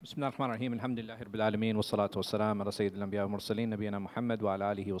بسم الله الرحمن الرحيم الحمد لله رب العالمين والصلاة والسلام على سيد الأنبياء والمرسلين نبينا محمد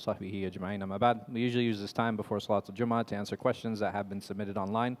وعلى آله وصحبه أجمعين أما بعد. We usually use this time before Salat al-Jumu'ah to answer questions that have been submitted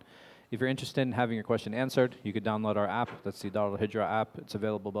online. If you're interested in having your question answered, you could download our app. That's the Al-Hijrah app. It's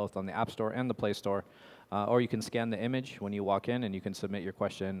available both on the App Store and the Play Store. Or you can scan the image when you walk in and you can submit your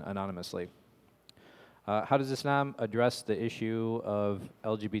question anonymously. How does Islam address the issue of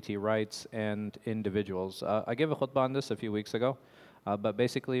LGBT rights and individuals? I gave a khutbah on this a few weeks ago. But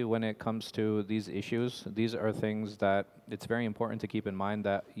basically, when it comes to these issues, these are things that it's very important to keep in mind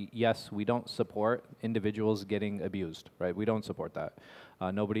that, yes, we don't support individuals getting abused, right? We don't support that.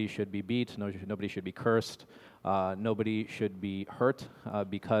 Nobody should be beat, nobody should be cursed, nobody should be hurt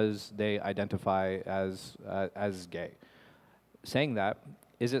because they identify as gay. Saying that,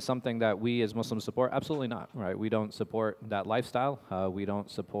 is it something that we as Muslims support? Absolutely not, right? We don't support that lifestyle. We don't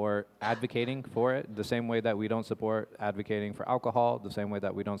support advocating for it the same way that we don't support advocating for alcohol, the same way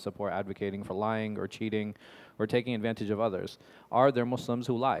that we don't support advocating for lying or cheating or taking advantage of others. Are there Muslims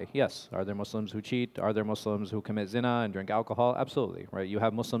who lie? Yes. Are there Muslims who cheat? Are there Muslims who commit zina and drink alcohol? Absolutely, right? You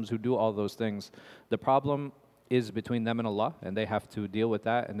have Muslims who do all those things. The problem is between them and Allah, and they have to deal with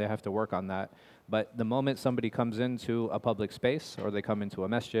that and they have to work on that. But the moment somebody comes into a public space, or they come into a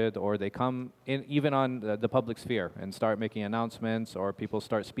masjid, or they come in even on the public sphere and start making announcements, or people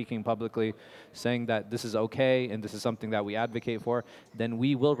start speaking publicly saying that this is okay and this is something that we advocate for, then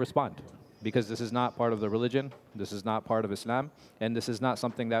we will respond. Because this is not part of the religion, this is not part of Islam, and this is not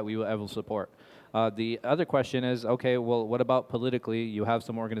something that we will ever support. The other question is, okay, well, what about politically? You have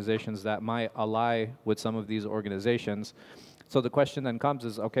some organizations that might ally with some of these organizations. So the question then comes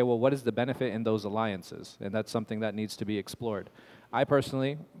is, okay, well, what is the benefit in those alliances? And that's something that needs to be explored. I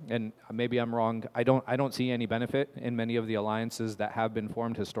personally, and maybe I'm wrong, I don't see any benefit in many of the alliances that have been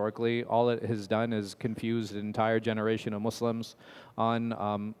formed historically. All it has done is confused an entire generation of Muslims on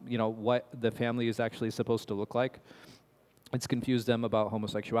what the family is actually supposed to look like. It's confused them about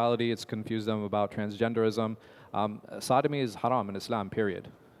homosexuality. It's confused them about transgenderism. Sodomy is haram in Islam, period.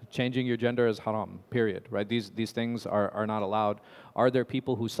 Changing your gender is haram, period, right? These things are not allowed. Are there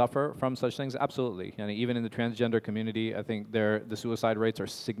people who suffer from such things? Absolutely. And even in the transgender community, I think the suicide rates are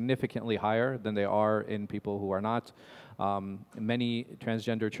significantly higher than they are in people who are not. Many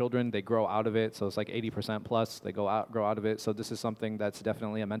transgender children, they grow out of it, so it's like 80% plus, they grow out of it. So this is something that's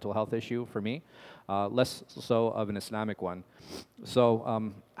definitely a mental health issue for me, less so of an Islamic one.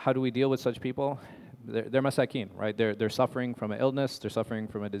 So how do we deal with such people? They're masakin, right? They're suffering from an illness, they're suffering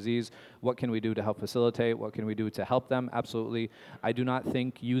from a disease. What can we do to help facilitate? What can we do to help them? Absolutely. I do not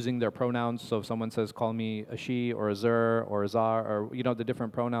think using their pronouns, so if someone says, call me a she or a zer or a zar, or the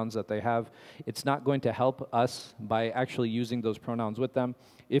different pronouns that they have, it's not going to help us by actually using those pronouns with them.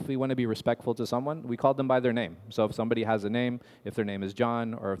 If we want to be respectful to someone, we call them by their name. So if somebody has a name, if their name is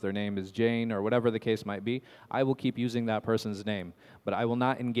John or if their name is Jane or whatever the case might be, I will keep using that person's name. But I will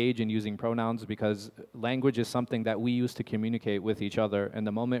not engage in using pronouns because language is something that we use to communicate with each other. And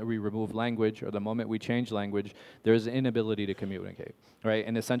the moment we remove language or the moment we change language, there's an inability to communicate, right?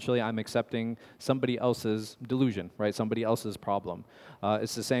 And essentially I'm accepting somebody else's delusion, right? Somebody else's problem.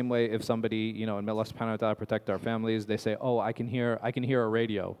 It's the same way if somebody, and may Allah subhanahu wa ta'ala protect our families, they say, oh, I can hear a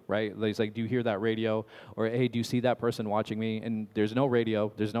radio, right? It's like, do you hear that radio? Or, hey, do you see that person watching me? And there's no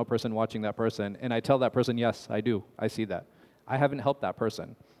radio, there's no person watching that person. And I tell that person, yes, I do, I see that. I haven't helped that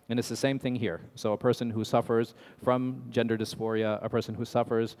person. And it's the same thing here. So a person who suffers from gender dysphoria, a person who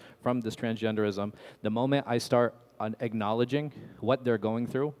suffers from this transgenderism, the moment I start acknowledging what they're going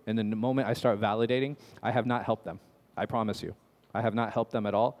through, and then the moment I start validating, I have not helped them. I promise you. I have not helped them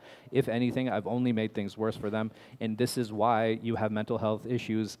at all. If anything, I've only made things worse for them. And this is why you have mental health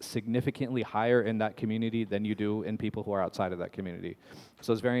issues significantly higher in that community than you do in people who are outside of that community.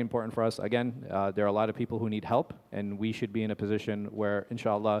 So it's very important for us. Again, there are a lot of people who need help, and we should be in a position where,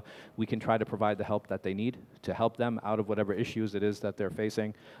 inshallah, we can try to provide the help that they need to help them out of whatever issues it is that they're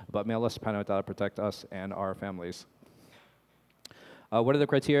facing. But may Allah subhanahu wa ta'ala protect us and our families. What are the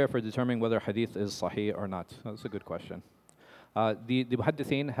criteria for determining whether hadith is sahih or not? That's a good question. The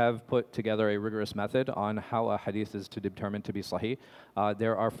muhaddithin have put together a rigorous method on how a hadith is to determine to be sahih.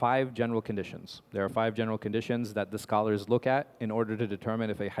 There are 5 general conditions. There are 5 general conditions that the scholars look at in order to determine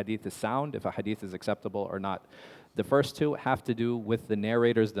if a hadith is sound, if a hadith is acceptable or not. The first 2 have to do with the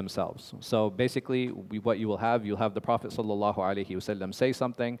narrators themselves. So basically, what you will have, you'll have the Prophet ﷺ say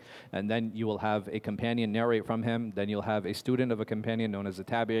something, and then you will have a companion narrate from him, then you'll have a student of a companion known as a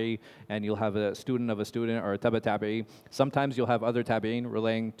tabi'i, and you'll have a student of a student or a taba tabi'i. Sometimes you'll have other tabi'in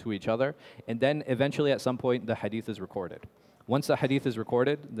relaying to each other, and then eventually at some point the hadith is recorded. Once the hadith is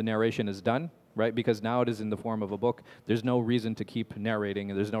recorded, the narration is done, right? Because now it is in the form of a book. There's no reason to keep narrating,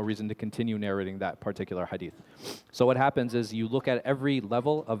 and there's no reason to continue narrating that particular hadith. So what happens is you look at every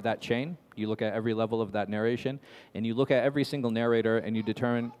level of that chain, you look at every level of that narration, and you look at every single narrator and you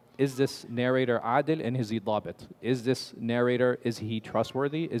determine, is this narrator adil and is he dabit? Is this narrator, is he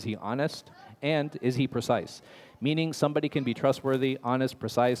trustworthy? Is he honest? And is he precise? Meaning somebody can be trustworthy, honest,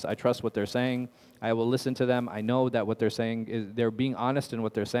 precise. I trust what they're saying. I will listen to them. I know that what they're saying is they're being honest in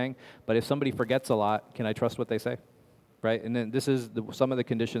what they're saying. But if somebody forgets a lot, can I trust what they say? Right? And then this is some of the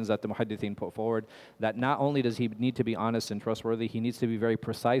conditions that the muhaddithin put forward, that not only does he need to be honest and trustworthy, he needs to be very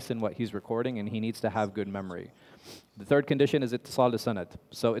precise in what he's recording, and he needs to have good memory. The third condition is ittisal sanad.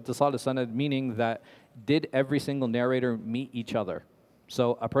 So ittisal sanad meaning that did every single narrator meet each other?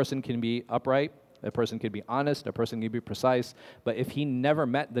 So a person can be upright, a person can be honest, a person can be precise, but if he never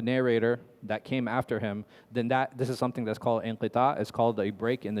met the narrator that came after him, then this is something that's called inqita, it's called a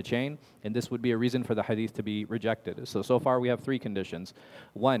break in the chain, and this would be a reason for the hadith to be rejected. So far we have three conditions.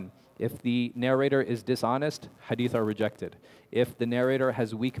 One, if the narrator is dishonest, hadith are rejected. If the narrator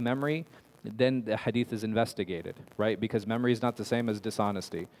has weak memory, then the hadith is investigated, right? Because memory is not the same as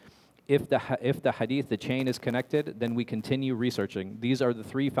dishonesty. If the hadith, the chain is connected, then we continue researching. These are the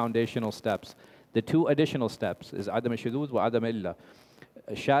three foundational steps. The two additional steps is adam al-shudud wa adam illa.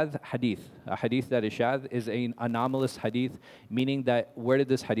 Shadh hadith, a hadith that is shadh, is an anomalous hadith, meaning that where did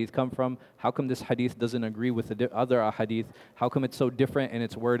this hadith come from? How come this hadith doesn't agree with the other hadith? How come it's so different in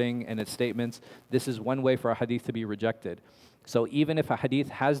its wording and its statements? This is one way for a hadith to be rejected. So even if a hadith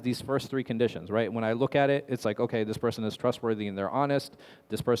has these first three conditions, right? When I look at it, it's like, okay, this person is trustworthy and they're honest.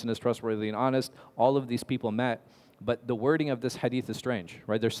 This person is trustworthy and honest. All of these people met. But the wording of this hadith is strange,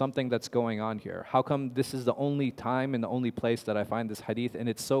 right? There's something that's going on here. How come this is the only time and the only place that I find this hadith, and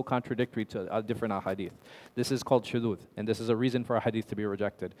it's so contradictory to a different hadith? This is called shudud, and this is a reason for a hadith to be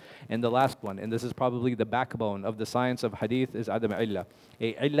rejected. And the last one, and this is probably the backbone of the science of hadith, is adam illa.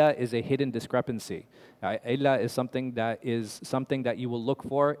 A illa is a hidden discrepancy. Illa is something that you will look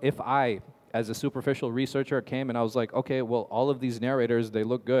for. If I, as a superficial researcher, came and I was like, okay, well, all of these narrators, they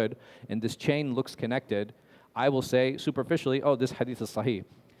look good, and this chain looks connected, I will say superficially, oh, this hadith is sahih.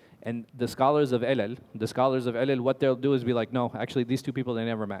 And the scholars of ilal, what they'll do is be like, no, actually these two people, they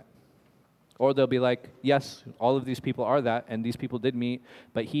never met. Or they'll be like, yes, all of these people are that, and these people did meet,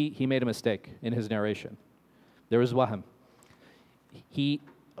 but he made a mistake in his narration. There was wahm. He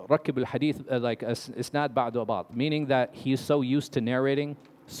rakib al-hadith like isnad ba'du ba'd, meaning that he's so used to narrating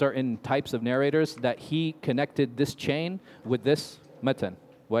certain types of narrators that he connected this chain with this matan,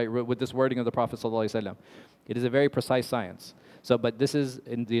 right, with this wording of the Prophet ﷺ. It is a very precise science. So, but this is,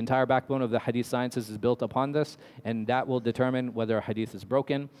 in the entire backbone of the hadith sciences is built upon this, and that will determine whether a hadith is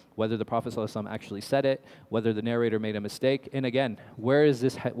broken, whether the Prophet ﷺ actually said it, whether the narrator made a mistake. And again, where is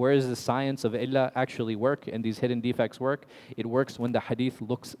the science of illa actually work and these hidden defects work? It works when the hadith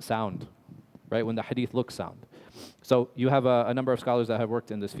looks sound, right? When the hadith looks sound. So you have a number of scholars that have worked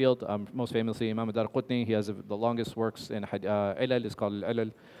in this field. Most famously, Imam ad-Darqutni. He has the longest works in ilal. It's called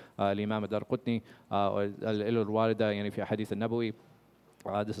ilal. Imam ad-Darqutni, al-ilal al-warida, yani fi hadith al-nabawi.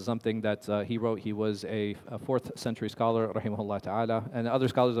 This is something that he wrote. He was a 4th century scholar, rahimahullah ta'ala. And other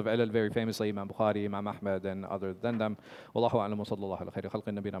scholars of ilal, very famously, Imam Bukhari, Imam Ahmad, and other than them. Wallahu a'lam wa sallallahu ala khayri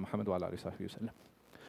khalqin nabina Muhammad wa ala alihi wa sahbihi wa sallam.